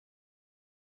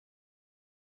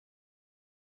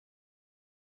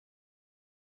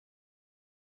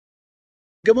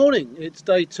Good morning, it's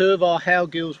day 2 of our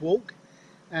Howgill's walk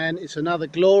and it's another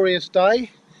glorious day,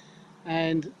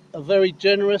 and a very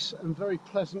generous and very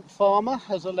pleasant farmer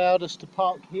has allowed us to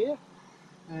park here,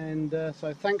 and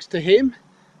so thanks to him,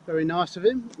 very nice of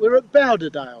him. We're at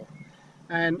Bowderdale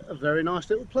and a very nice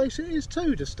little place it is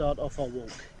too to start off our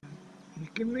walk. You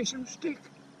give me some stick.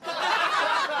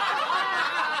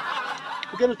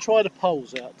 We're going to try the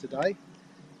poles out today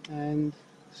and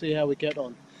see how we get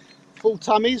on. Full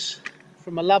tummies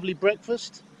from a lovely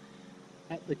breakfast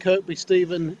at the Kirkby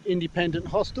Stephen Independent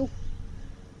Hostel.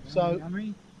 So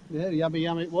Yummy. yeah, yummy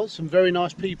it was. Some very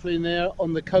nice people in there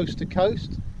on the coast to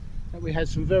coast, and we had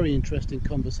some very interesting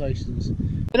conversations.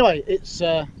 Anyway, it's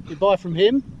goodbye from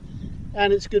him,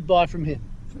 and it's goodbye from him.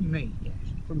 From me, yes.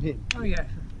 From him. Oh yes.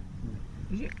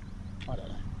 Is it? I don't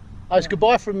know. Oh, it's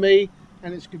goodbye from me,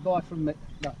 and it's goodbye from me.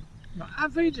 No. Right,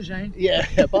 Auf Wiedersehen. Yeah,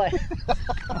 bye.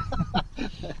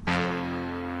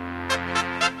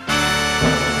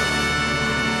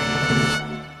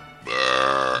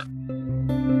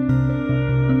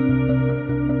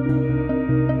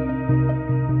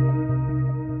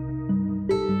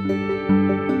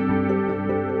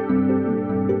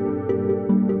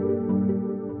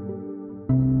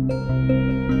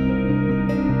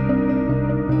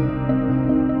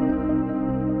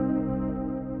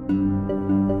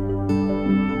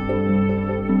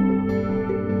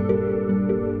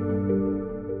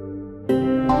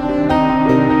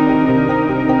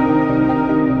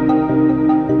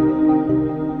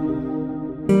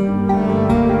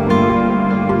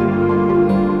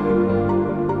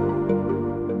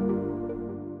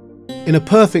 In a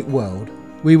perfect world,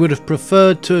 we would have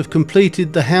preferred to have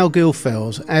completed the Howgill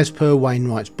Fells as per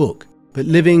Wainwright's book, but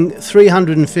living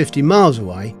 350 miles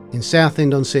away in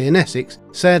Southend-on-Sea in Essex,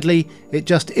 sadly it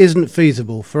just isn't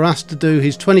feasible for us to do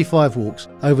his 25 walks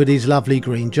over these lovely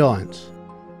green giants.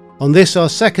 On this, our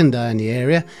second day in the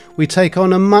area, we take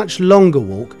on a much longer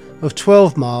walk of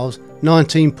 12 miles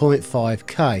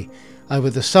 19.5k over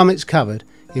the summits covered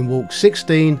in walks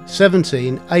 16,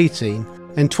 17, 18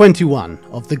 and 21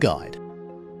 of the guide.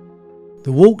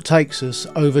 The walk takes us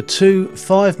over 2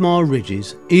 5-mile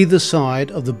ridges either side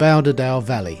of the Bowderdale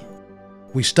Valley.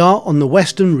 We start on the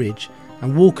western ridge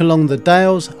and walk along the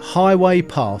Dale's highway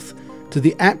path to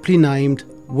the aptly named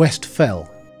West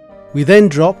Fell. We then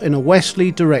drop in a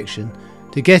westerly direction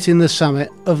to get in the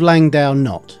summit of Langdale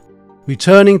Knot.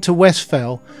 Returning to West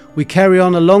Fell, we carry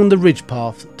on along the ridge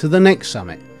path to the next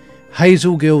summit,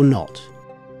 Howgill Knot.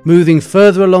 Moving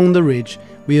further along the ridge,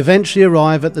 we eventually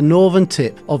arrive at the northern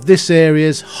tip of this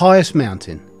area's highest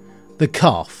mountain, the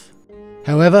Calf.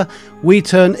 However, we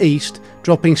turn east,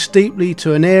 dropping steeply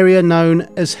to an area known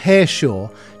as Hare Shaw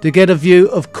to get a view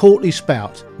of Courtly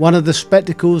Spout, one of the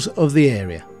spectacles of the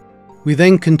area. We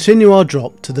then continue our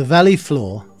drop to the valley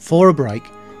floor for a break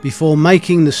before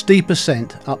making the steep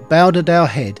ascent up Bowderdale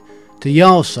Head to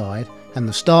Yarlside and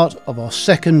the start of our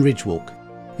second ridge walk.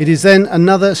 It is then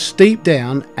another steep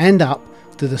down and up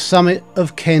to the summit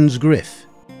of Kensgriff.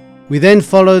 We then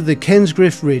follow the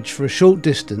Kensgriff Ridge for a short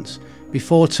distance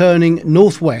before turning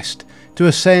northwest to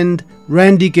ascend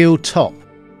Randygill Top.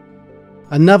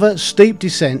 Another steep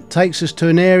descent takes us to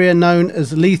an area known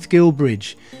as Leithgill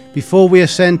Bridge before we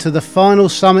ascend to the final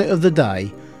summit of the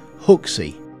day,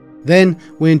 Hooksey. Then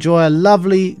we enjoy a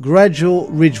lovely gradual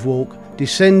ridge walk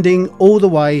descending all the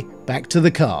way back to the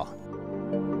car.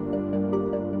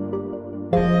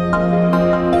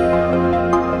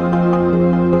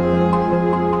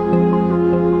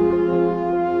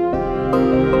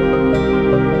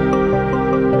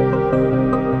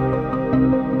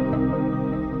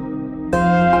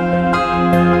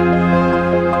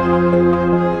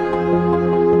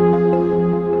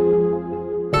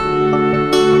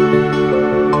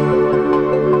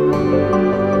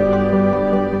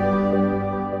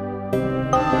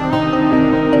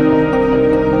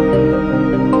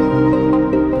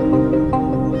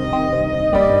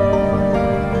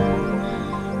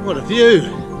 What a view!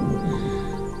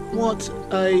 What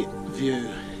a view!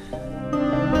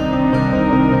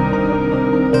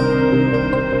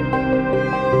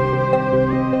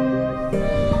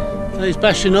 He's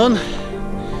bashing on,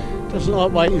 doesn't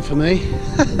like waiting for me.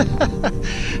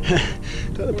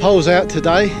 Got the poles out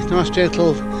today, nice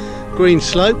gentle green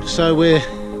slope, so we're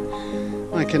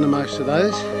making the most of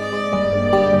those.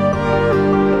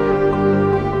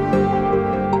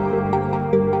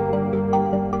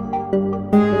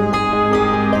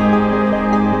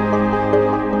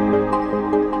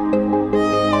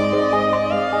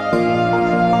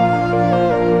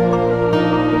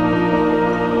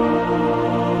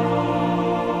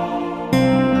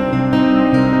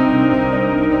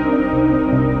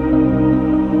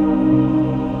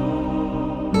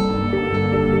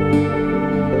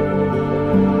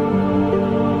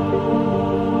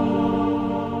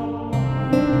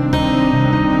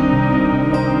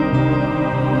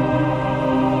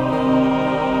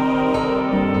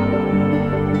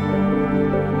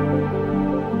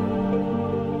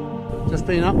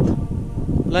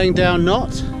 up Langdale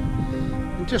Knot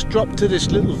and just drop to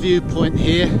this little viewpoint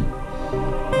here.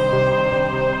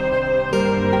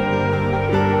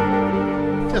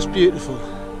 Just beautiful.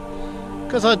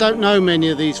 Because I don't know many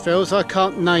of these fells, I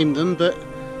can't name them, but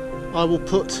I will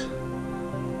put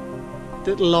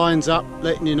little lines up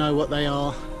letting you know what they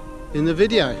are in the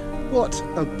video. What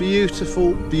a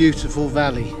beautiful, beautiful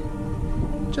valley.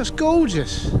 Just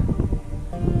gorgeous.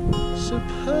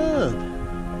 Superb.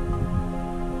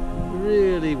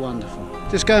 Really wonderful.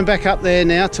 Just going back up there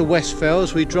now to West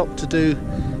Fells, we dropped to do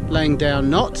Langdale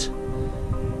Knot.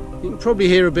 You can probably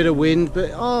hear a bit of wind,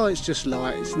 but oh, it's just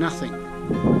light, it's nothing.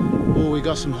 Oh, we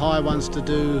got some high ones to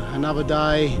do another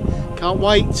day. Can't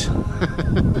wait.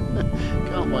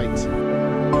 Can't wait.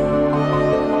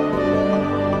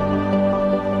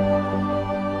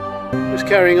 Just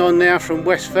carrying on now from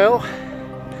West Fell,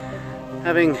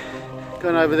 having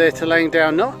gone over there to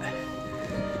Langdale Knot,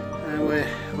 and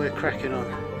we're cracking on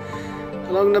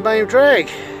along the main drag.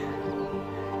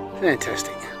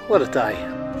 Fantastic, what a day.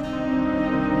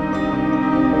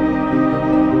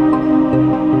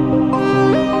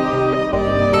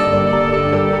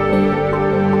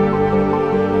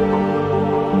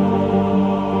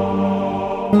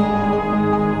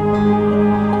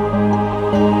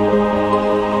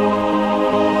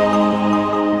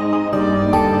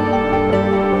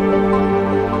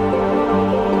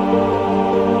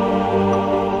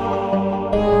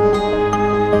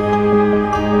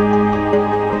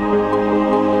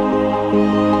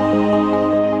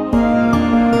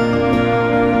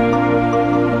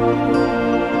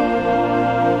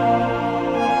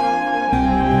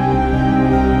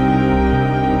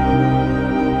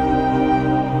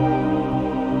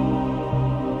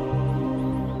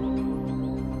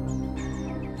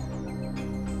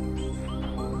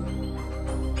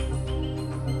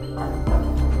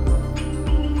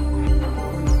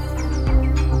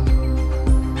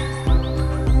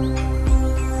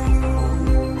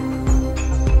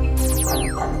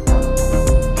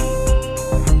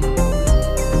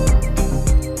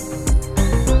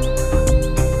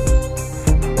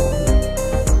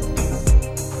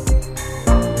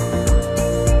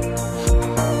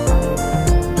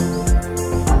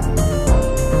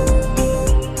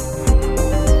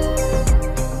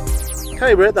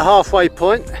 Okay, we're at the halfway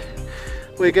point.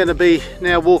 We're going to be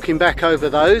now walking back over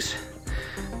those,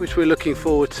 which we're looking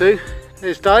forward to.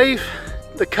 There's Dave.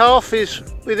 The calf is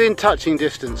within touching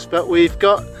distance, but we've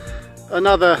got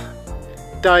another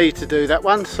day to do that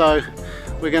one, so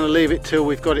we're going to leave it till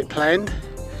we've got it planned.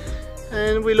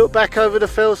 And we look back over the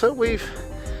fells that we've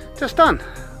just done,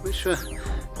 which are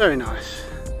very nice.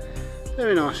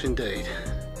 Very nice indeed.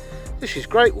 This is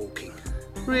great walking.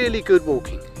 Really good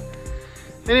walking.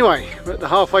 Anyway, we're at the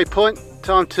halfway point.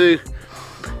 Time to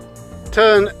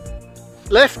turn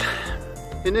left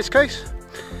in this case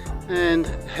and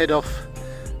head off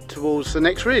towards the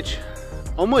next ridge.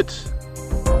 Onwards.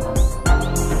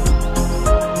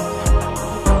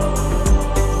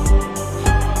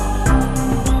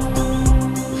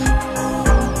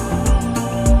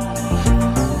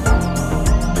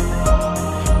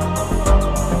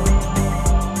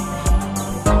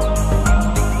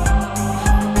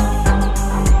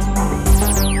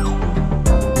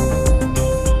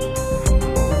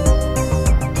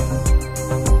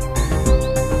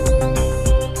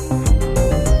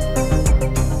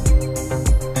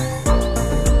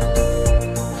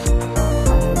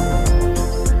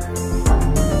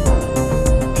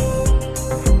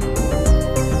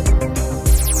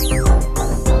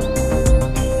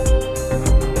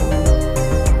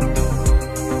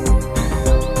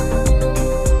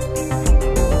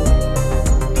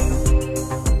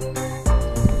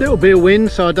 Little bit of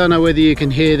wind, so I don't know whether you can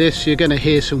hear this. You're going to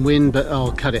hear some wind, but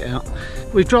I'll cut it out.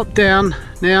 We've dropped down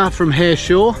now from Hare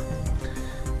Shore,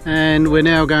 and we're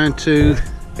now going to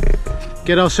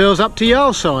get ourselves up to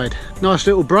Yarlside. Nice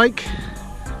little break,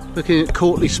 looking at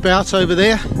Courtly Spout over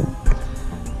there,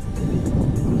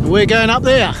 and we're going up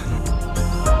there.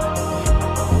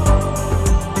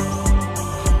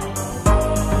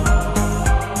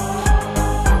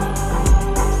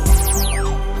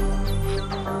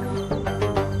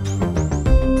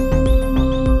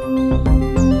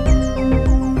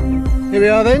 Here we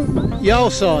are then,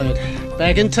 Yarlside.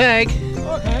 Bag and tag.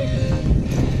 Okay.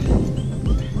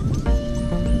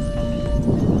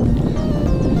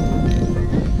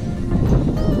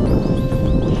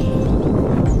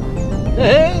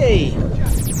 Hey!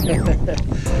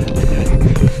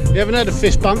 You haven't had a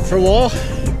fist bump for a while?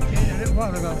 Yeah, a little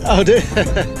while ago. Oh, do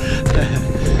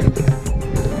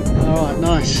Alright,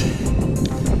 nice.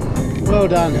 Well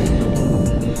done.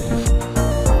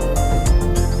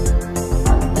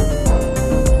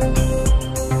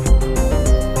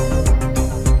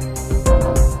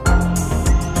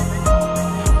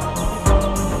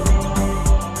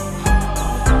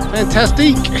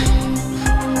 Fantastic.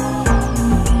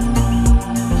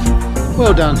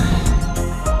 Well done.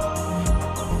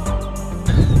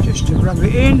 Just to rub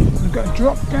it in, we've got to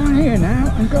drop down here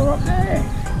now and go up there.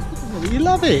 Oh, you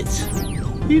love it.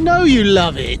 You know you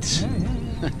love it.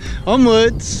 Yeah.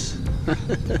 Onwards.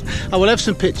 I will have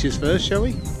some pictures first, shall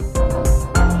we?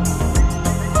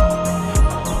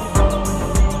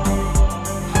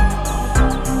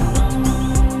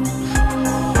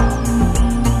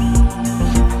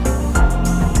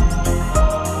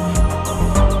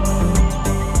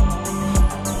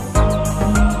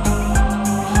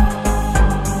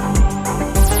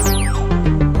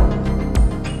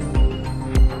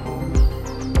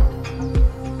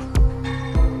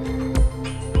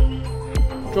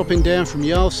 Dropping down from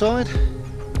Howgill side,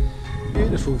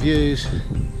 beautiful views.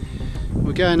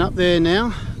 We're going up there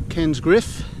now, Ken's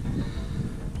Griff,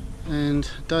 and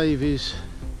Dave is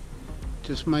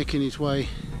just making his way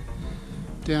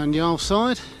down Howgill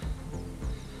side.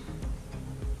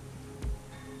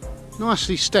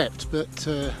 Nicely stepped, but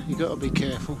you've got to be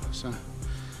careful, so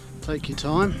take your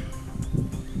time.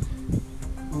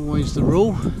 Always the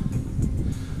rule.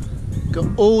 Got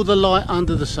all the light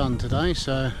under the sun today,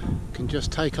 so can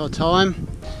just take our time,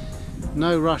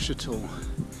 no rush at all.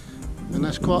 And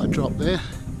that's quite a drop there.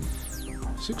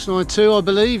 692 I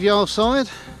believe, Howgill side.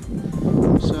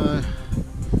 So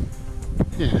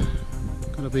yeah,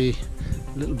 got to be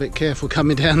a little bit careful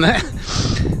coming down that.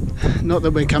 Not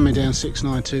that we're coming down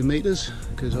 692 metres,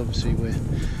 because obviously we're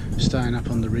staying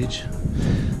up on the ridge.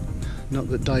 Not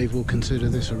that Dave will consider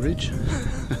this a ridge.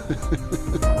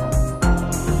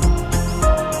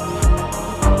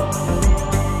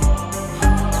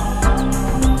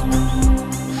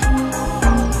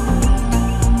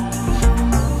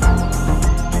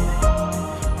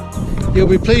 You'll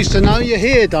be pleased to know you're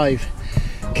here, Dave.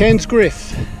 Ken's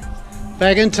Griff,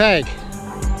 bag and tag.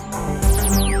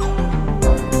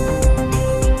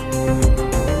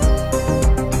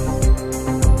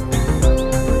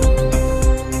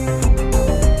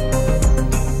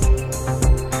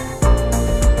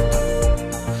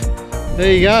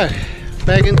 There you go,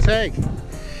 bag and tag.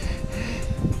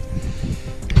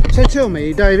 So tell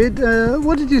me, David,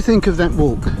 what did you think of that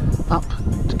walk up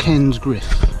to Ken's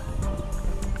Griff?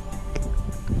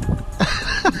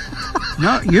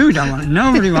 No, you don't want it.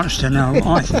 Nobody wants to know,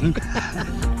 I think.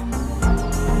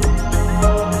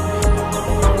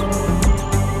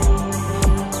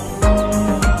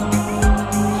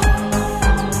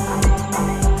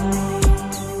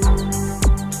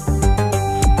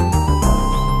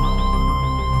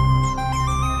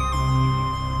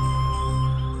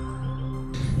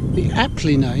 The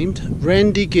aptly named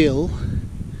Howgill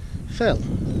Fell.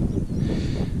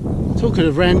 Talking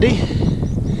of Randy,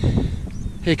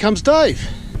 here comes Dave,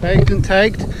 bagged and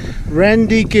tagged,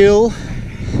 Howgill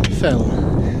Fell.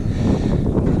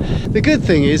 The good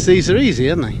thing is these are easy,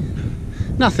 aren't they?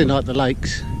 Nothing like the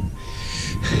lakes.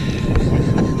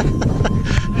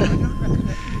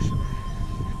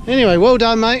 Anyway, well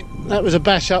done mate, that was a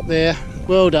bash up there,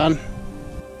 well done.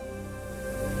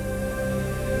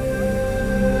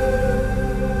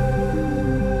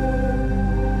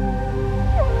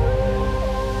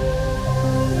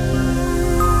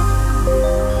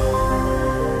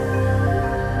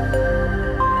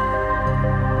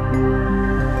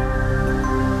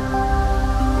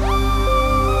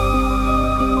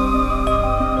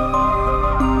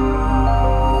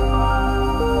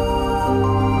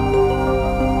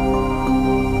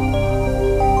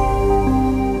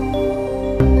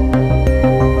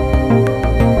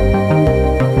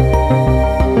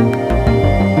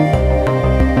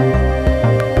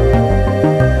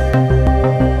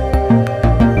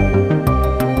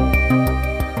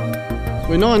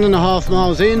 We're 9.5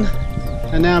 miles in,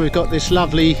 and now we've got this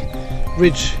lovely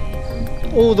ridge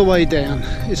all the way down.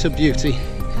 It's a beauty.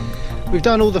 We've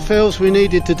done all the fells we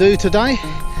needed to do today.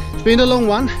 It's been a long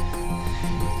one.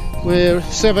 We're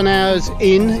 7 hours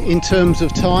in terms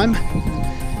of time,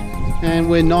 and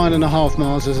we're 9.5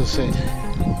 miles as I said.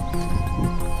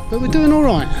 But we're doing all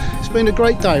right. It's been a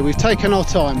great day. We've taken our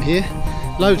time here.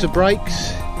 Loads of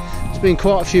breaks. Been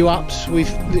quite a few ups.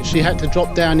 We've literally had to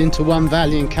drop down into one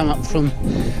valley and come up from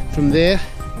there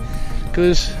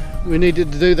because we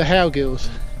needed to do the Howgills.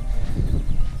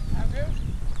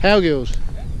 Howgills?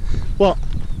 What?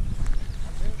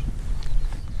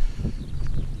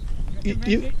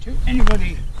 Recommend it to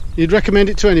anybody. You'd recommend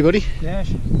it to anybody?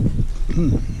 Yes.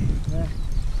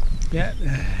 Yeah.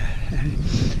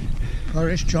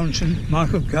 Boris Johnson,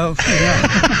 Michael Gove.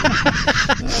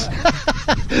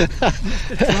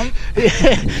 Trump.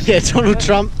 Yeah, Donald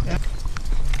Trump.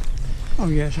 Oh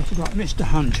yes, I forgot, Mr.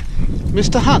 Hunt.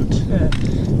 Mr. Hunt? Yeah.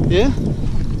 Yeah?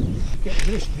 Get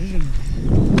blisters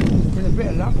and with a bit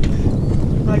of luck,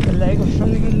 break a leg or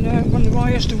something, and one of the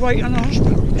guys has to wait on the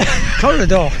hospital.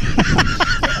 Corridor.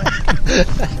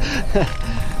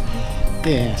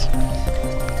 Yes.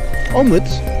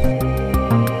 Onwards.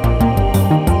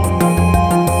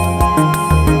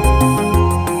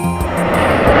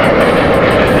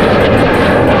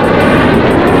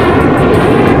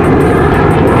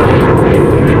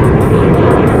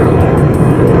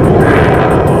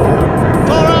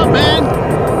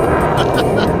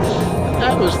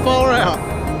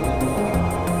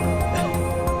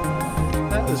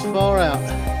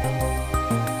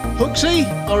 Hooksy,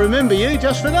 I remember you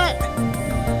just for that.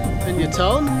 And your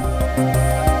Tom.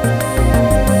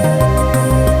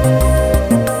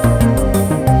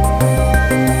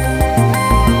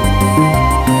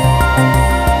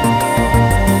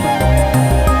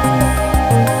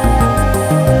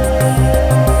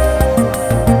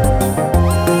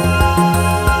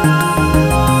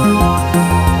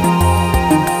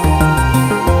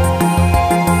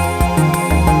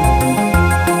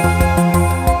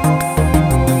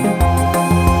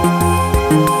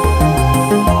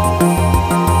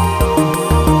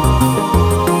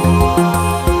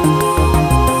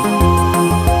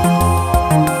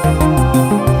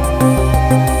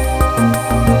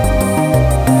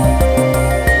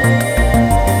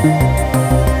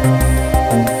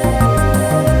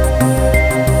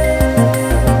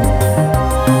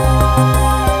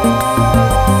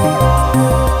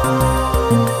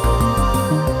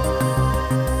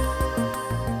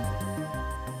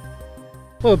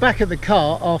 Well, we're back at the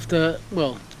car after,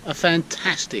 well, a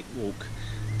fantastic walk,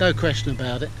 no question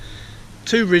about it.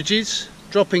 2 ridges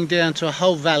dropping down to a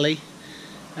whole valley,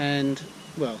 and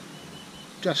well,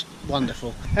 just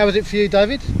wonderful. How was it for you,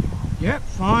 David? Yep,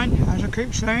 fine, as I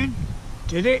keep saying.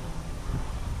 Did it.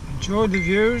 Enjoyed the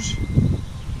views.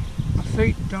 My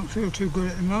feet don't feel too good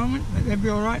at the moment, but they'll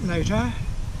be alright later.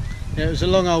 Yeah, it was a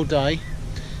long old day,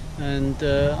 and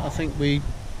I think we're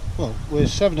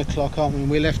 7 o'clock, aren't we?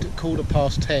 And we left at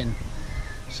 10:15,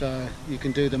 so you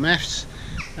can do the maths.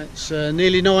 That's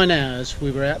nearly 9 hours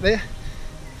we were out there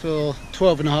for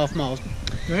 12.5 miles.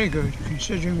 Very good,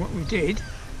 considering what we did.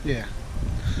 Yeah,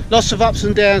 lots of ups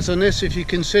and downs on this. If you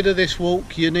consider this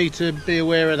walk, you need to be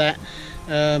aware of that.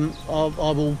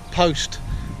 I will post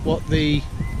what the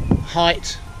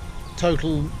height,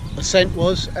 total ascent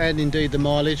was, and indeed the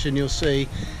mileage, and you'll see.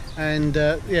 And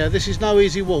yeah, this is no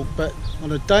easy walk, but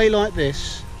on a day like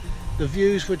this, the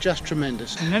views were just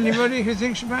tremendous. And anybody who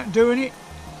thinks about doing it,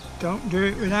 don't do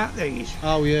it without these.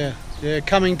 Oh yeah, yeah,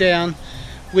 coming down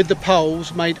with the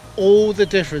poles made all the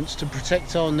difference to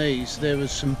protect our knees. There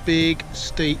was some big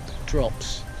steep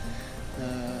drops,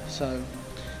 so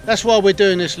that's why we're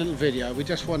doing this little video. We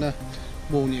just want to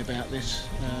warn you about this.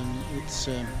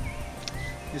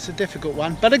 It's a difficult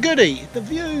one, but a goodie. The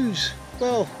views,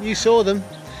 well, you saw them.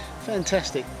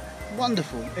 Fantastic,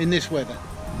 wonderful in this weather.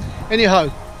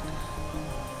 Anyhow,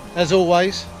 as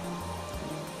always,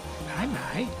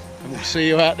 bye-bye. And we'll see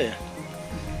you out there.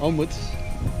 Onwards.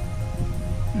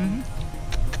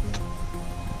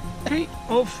 Feet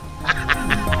off.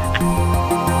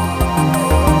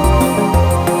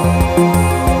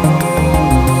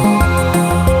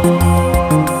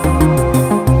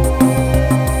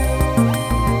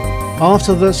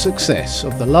 After the success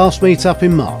of the last meet-up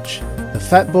in March, the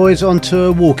Fat Boys on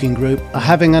Tour walking group are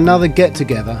having another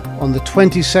get-together on the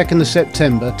 22nd of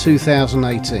September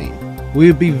 2018. We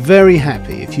would be very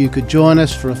happy if you could join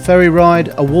us for a ferry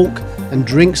ride, a walk and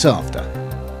drinks after.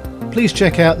 Please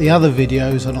check out the other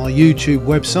videos on our YouTube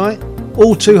website,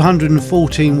 all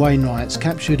 214 Wainwrights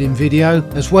captured in video,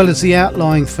 as well as the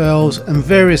outlying fells and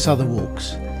various other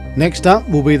walks. Next up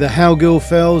will be the Howgill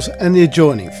Fells and the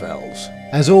adjoining fells.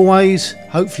 As always,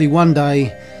 hopefully one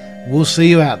day we'll see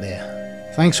you out there.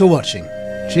 Thanks for watching.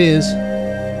 Cheers.